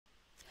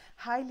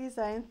Hi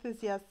Lisa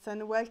enthusiasts,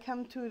 and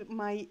welcome to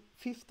my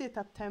 50th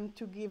attempt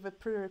to give a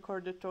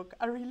pre-recorded talk.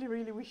 I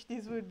really wish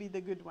this would be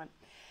the good one.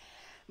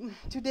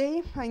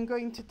 Today I'm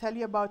going to tell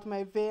you about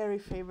my very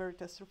favorite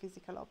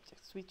astrophysical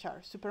objects, which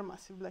are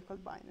supermassive black hole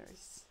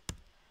binaries.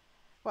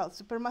 Well,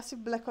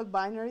 supermassive black hole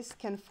binaries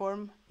can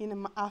form in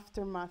an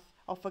aftermath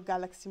of a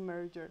galaxy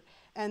merger,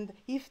 and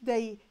if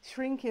they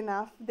shrink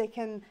enough, they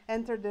can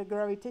enter the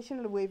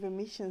gravitational wave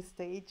emission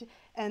stage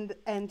and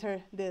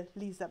enter the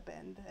Lisa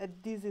band.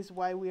 This is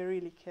why we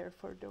really care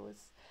for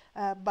those.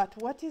 But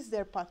what is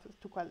their path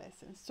to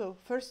coalescence? So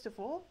first of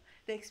all,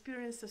 they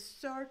experience a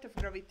sort of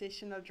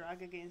gravitational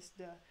drag against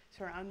the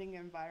surrounding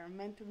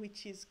environment,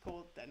 which is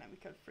called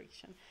dynamical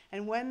friction.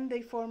 And when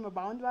they form a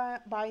bound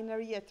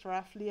binary at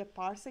roughly a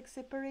parsec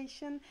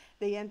separation,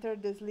 they enter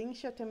the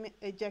slingshot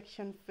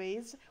ejection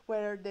phase,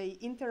 where they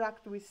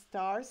interact with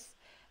stars,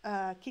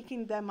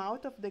 kicking them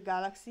out of the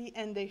galaxy,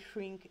 and they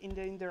shrink in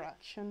the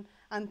interaction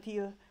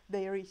until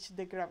they reach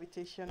the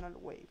gravitational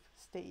wave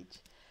stage.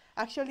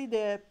 Actually,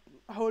 the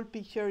whole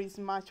picture is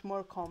much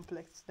more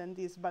complex than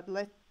this, but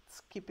let's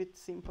keep it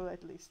simple,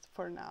 at least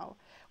for now.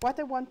 What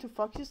I want to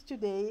focus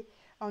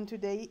on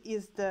today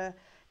is the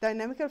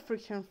dynamical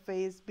friction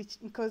phase,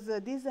 because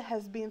this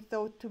has been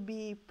thought to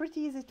be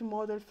pretty easy to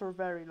model for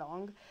very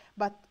long.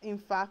 But in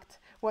fact,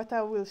 what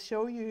I will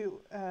show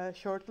you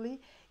shortly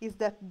is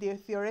that the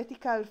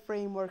theoretical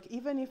framework,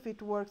 even if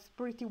it works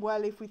pretty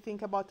well if we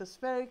think about a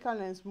spherical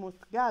and smooth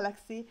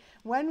galaxy,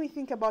 when we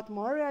think about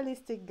more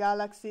realistic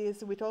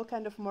galaxies with all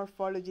kinds of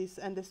morphologies,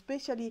 and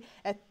especially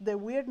at the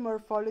weird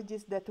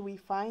morphologies that we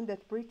find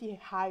at pretty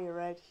high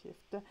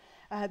redshift,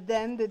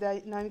 then the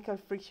dynamical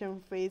friction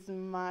phase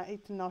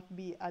might not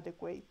be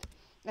adequate.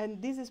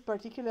 And this is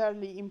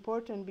particularly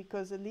important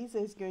because Elisa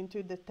is going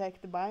to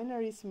detect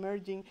binaries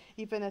merging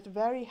even at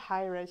very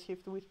high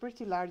redshift with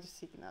pretty large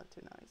signal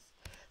to noise.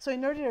 So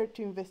in order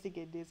to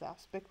investigate this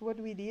aspect, what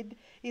we did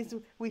is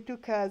we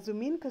took a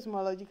zoom-in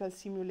cosmological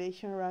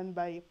simulation run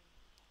by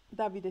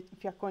Davies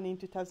in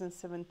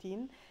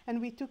 2017, and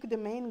we took the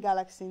main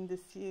galaxy in the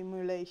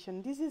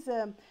simulation. This is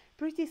a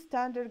pretty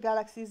standard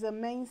galaxy, it's a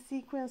main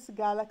sequence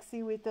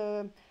galaxy with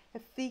a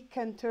thick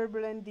and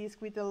turbulent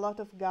disk with a lot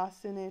of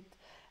gas in it.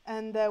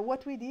 And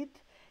what we did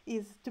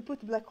is to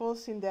put black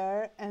holes in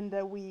there, and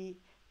we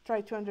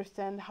tried to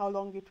understand how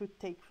long it would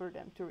take for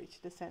them to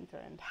reach the center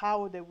and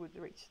how they would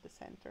reach the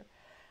center.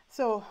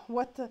 So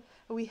what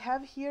we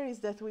have here is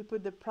that we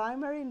put the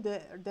primary in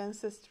the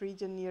densest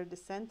region near the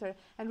center,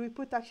 and we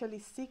put actually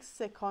 6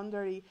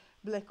 secondary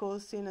black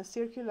holes in a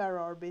circular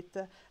orbit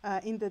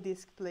in the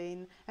disk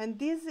plane. And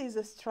this is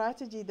a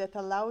strategy that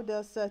allowed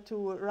us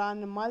to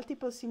run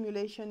multiple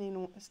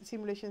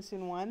simulations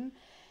in one.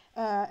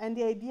 And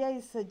the idea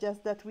is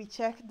just that we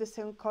check the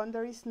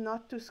secondaries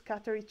not to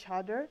scatter each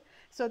other,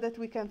 so that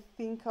we can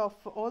think of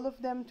all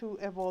of them to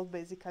evolve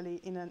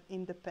basically in an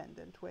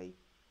independent way.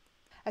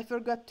 I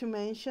forgot to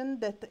mention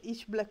that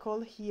each black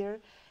hole here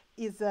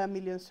is a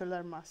million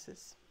solar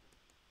masses.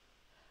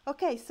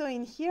 Okay, so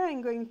in here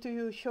I'm going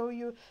to show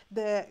you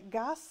the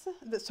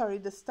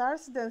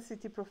stars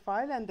density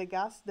profile and the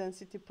gas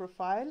density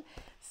profile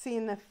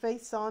seen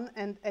face on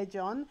and edge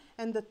on,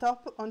 and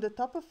on the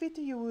top of it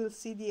you will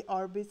see the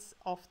orbits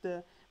of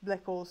the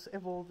black holes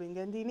evolving.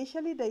 And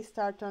initially they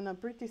start on a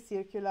pretty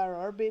circular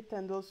orbit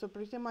and also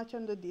pretty much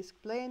on the disk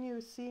plane,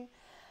 you see.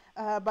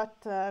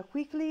 But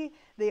quickly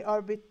the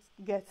orbit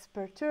gets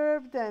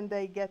perturbed and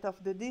they get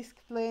off the disk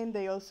plane,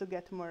 they also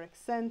get more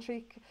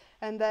eccentric,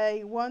 and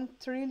I want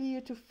really you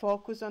to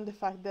focus on the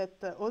fact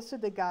that also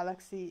the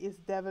galaxy is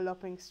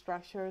developing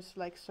structures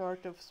like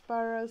sort of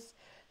spirals.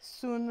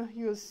 Soon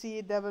you'll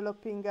see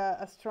developing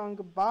a strong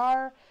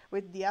bar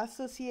with the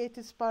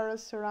associated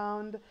spirals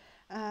around,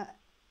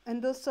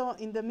 and also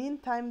in the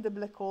meantime the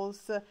black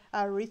holes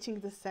are reaching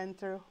the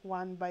center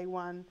one by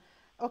one.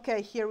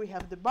 Okay, here we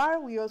have the bar.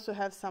 We also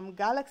have some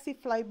galaxy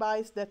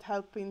flybys that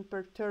help in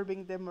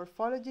perturbing the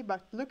morphology,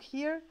 but look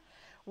here,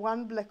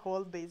 one black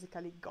hole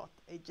basically got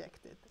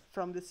ejected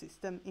from the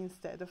system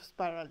instead of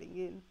spiraling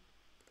in.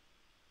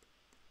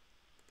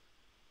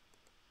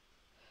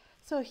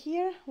 So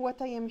here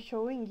what I am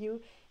showing you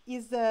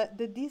is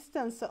the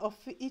distance of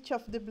each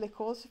of the black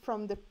holes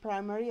from the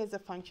primary as a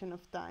function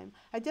of time.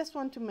 I just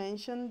want to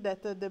mention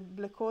that the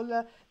black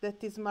hole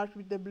that is marked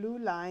with the blue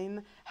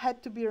line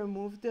had to be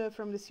removed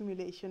from the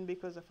simulation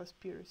because of a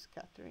spurious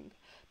scattering.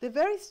 The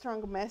very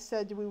strong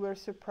message we were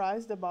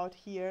surprised about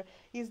here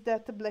is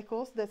that the black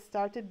holes that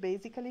started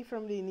basically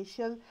from the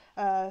initial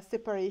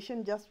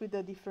separation just with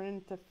a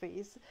different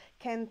phase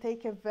can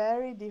take a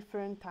very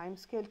different time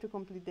scale to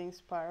complete the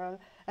spiral.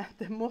 And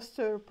the most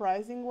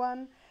surprising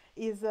one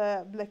is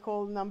black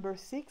hole number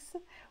 6,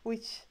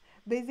 which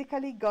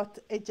basically got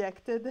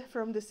ejected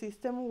from the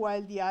system,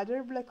 while the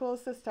other black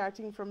holes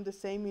starting from the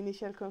same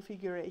initial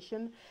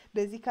configuration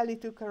basically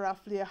took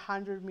roughly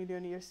 100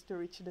 million years to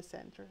reach the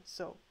center,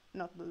 so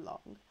not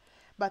long.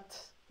 But,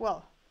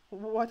 well,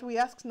 what we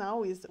ask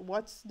now is,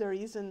 what's the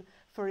reason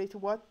for it?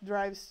 What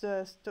drives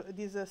this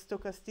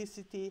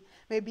stochasticity?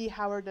 Maybe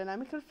our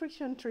dynamical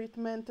friction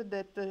treatment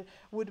that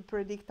would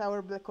predict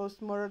our black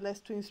holes more or less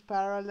to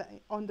inspiral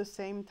on the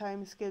same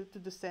time scale to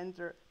the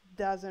center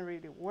doesn't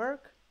really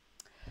work.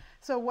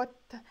 So what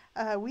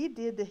we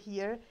did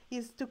here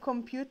is to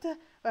compute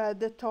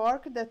the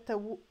torque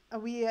that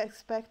we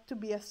expect to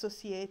be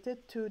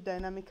associated to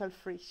dynamical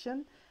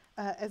friction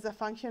as a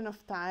function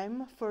of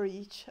time for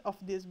each of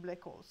these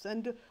black holes.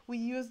 And we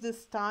use the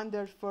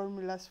standard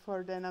formulas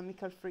for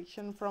dynamical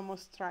friction from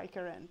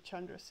Ostriker and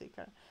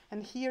Chandrasekhar.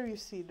 And here you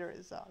see the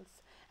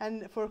results.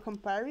 And for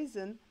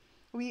comparison,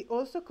 we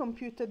also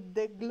computed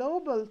the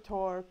global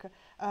torque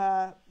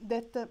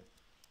that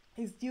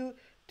is due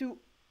to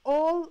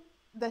all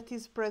that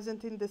is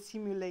present in the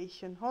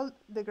simulation, all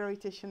the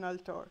gravitational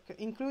torque,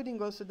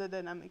 including also the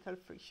dynamical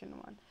friction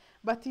one.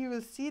 But you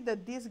will see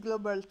that this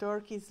global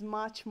torque is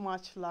much,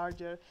 much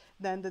larger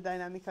than the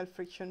dynamical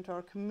friction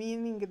torque,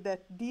 meaning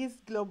that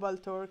these global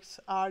torques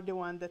are the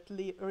ones that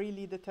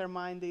really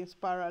determine the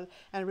inspiral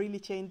and really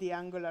change the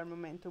angular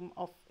momentum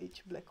of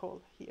each black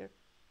hole here.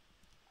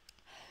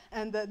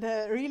 And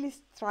the really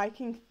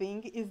striking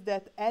thing is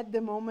that at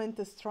the moment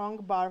a strong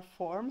bar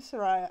forms,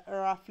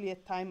 roughly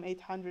at time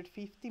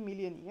 850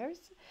 million years.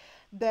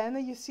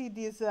 Then you see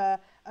these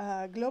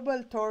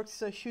global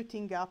torques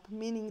shooting up,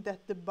 meaning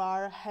that the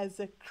bar has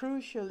a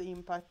crucial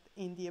impact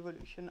in the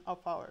evolution of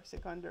our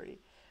secondary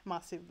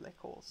massive black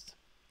holes.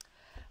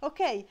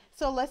 Okay,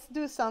 so let's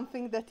do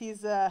something that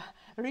is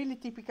really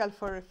typical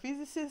for a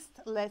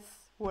physicist.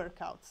 Let's work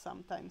out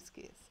some time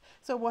scales.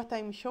 So what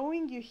I'm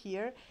showing you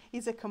here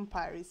is a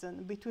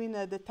comparison between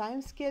the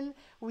time scale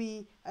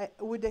we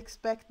would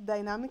expect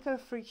dynamical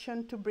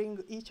friction to bring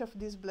each of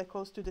these black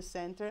holes to the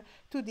center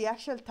to the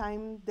actual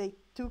time they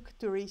took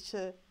to reach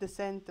the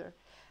center.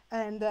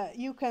 And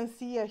you can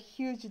see a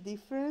huge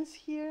difference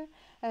here.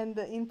 And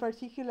in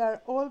particular,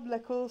 all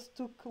black holes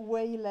took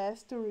way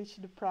less to reach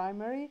the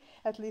primary,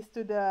 at least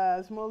to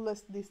the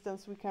smallest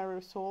distance we can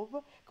resolve,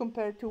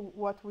 compared to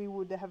what we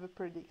would have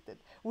predicted,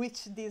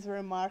 which this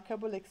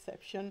remarkable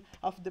exception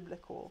of the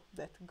black hole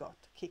that got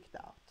kicked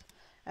out.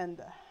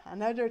 And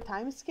another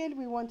time scale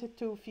we wanted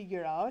to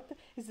figure out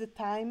is the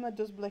time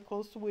those black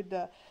holes would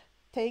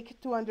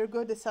take to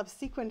undergo the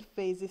subsequent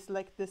phases,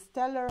 like the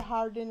stellar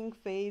hardening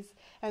phase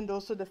and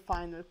also the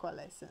final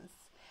coalescence.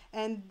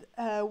 And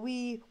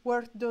we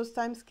worked those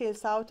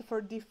timescales out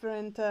for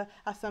different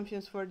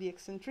assumptions for the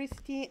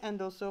eccentricity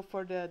and also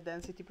for the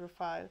density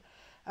profile.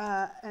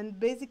 And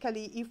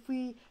basically, if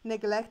we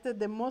neglected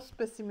the most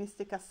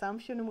pessimistic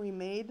assumption we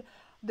made,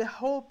 the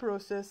whole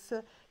process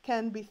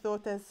can be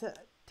thought as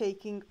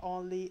taking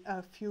only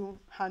a few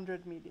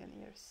 100 million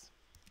years.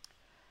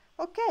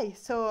 Okay,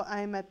 so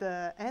I'm at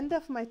the end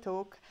of my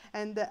talk,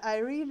 and I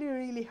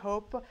really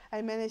hope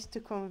I managed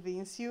to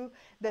convince you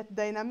that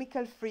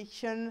dynamical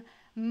friction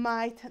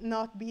might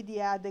not be the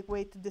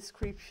adequate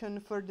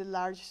description for the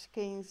large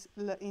scale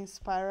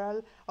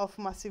inspiral of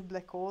massive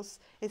black holes,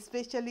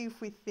 especially if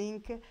we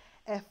think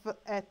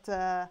at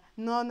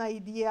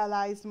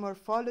non-idealized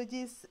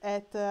morphologies,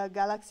 at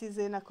galaxies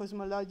in a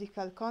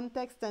cosmological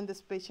context, and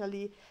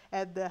especially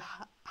at the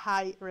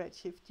high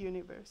redshift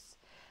universe.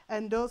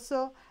 And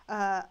also,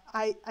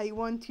 I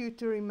want you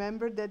to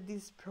remember that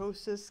this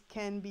process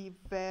can be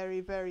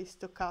very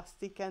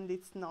stochastic, and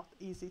it's not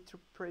easy to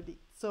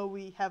predict. So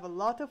we have a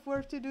lot of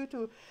work to do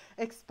to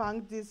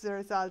expand these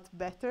results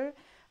better.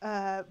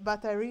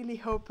 But I really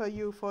hope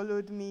you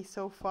followed me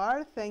so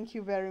far. Thank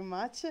you very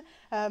much.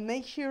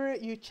 Make sure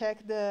you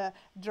check the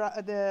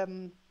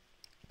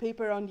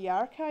paper on the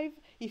archive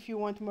if you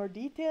want more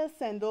details,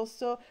 and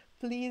also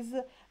please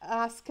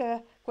ask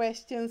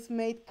questions,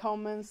 make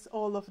comments.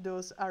 All of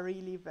those are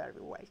really very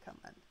welcome.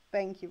 And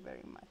thank you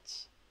very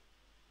much.